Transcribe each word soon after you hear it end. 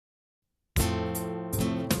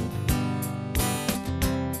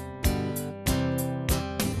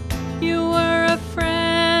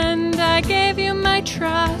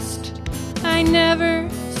trust. I never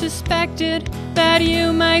suspected that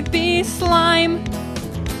you might be slime.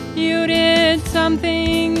 You did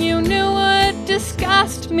something you knew would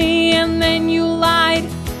disgust me, and then you lied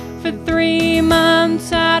for 3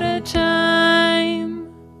 months at a time.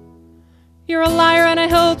 You're a liar, and I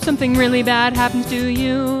hope something really bad happens to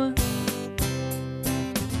you.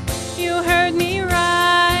 You heard me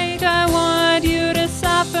right, I want you to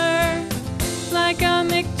suffer like a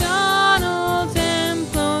McDonald's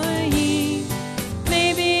employee.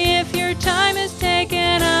 Maybe if your time is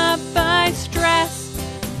taken up by stress,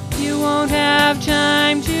 you won't have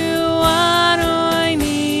time to annoy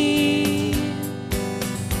me.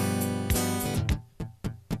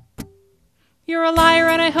 You're a liar,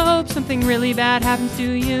 and I hope something really bad happens to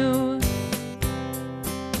you.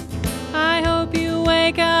 I hope you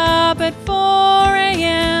wake up at 4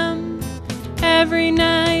 a.m. every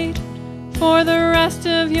night for the rest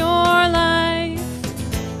of your life.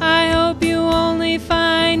 I hope you only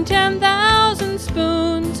find 10,000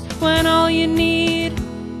 spoons when all you need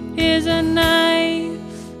is a knife.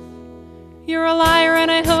 You're a liar, and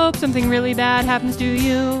I hope something really bad happens to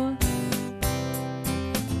you.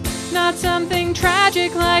 Not something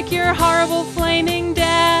tragic like your horrible flaming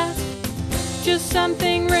death, just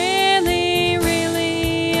something really,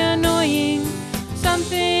 really annoying.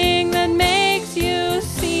 Something that makes you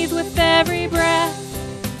seethe with every breath.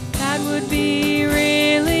 That would be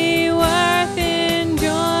really worth enjoying.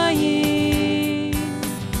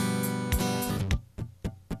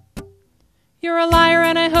 You're a liar,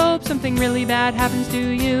 and I hope something really bad happens to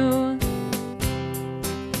you.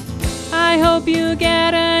 I hope you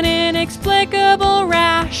get an inexplicable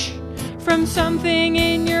rash from something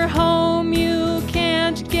in your home you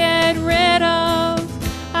can't get rid of.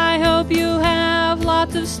 I hope you have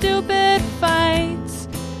lots of stupid fights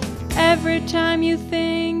every time you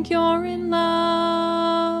think you're in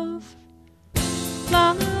love.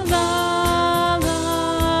 La la la la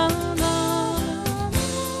la la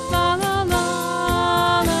la la la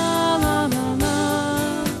la la la la.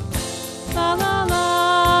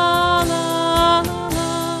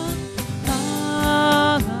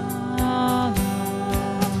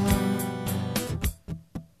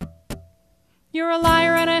 You're a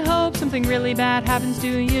liar, and I hope something really bad happens to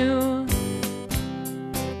you.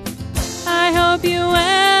 I hope you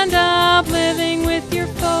end up living with your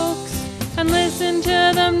folks and listen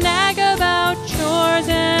to them nag about chores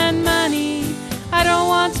and money. I don't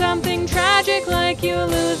want something tragic like you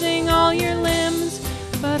losing all your limbs,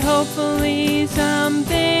 but hopefully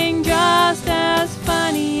something just as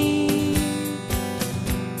funny.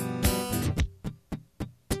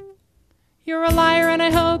 You're a liar, and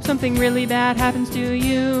I hope something really bad happens to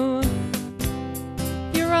you.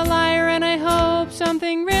 You're a liar, and I hope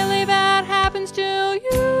something really bad happens to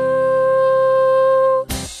you.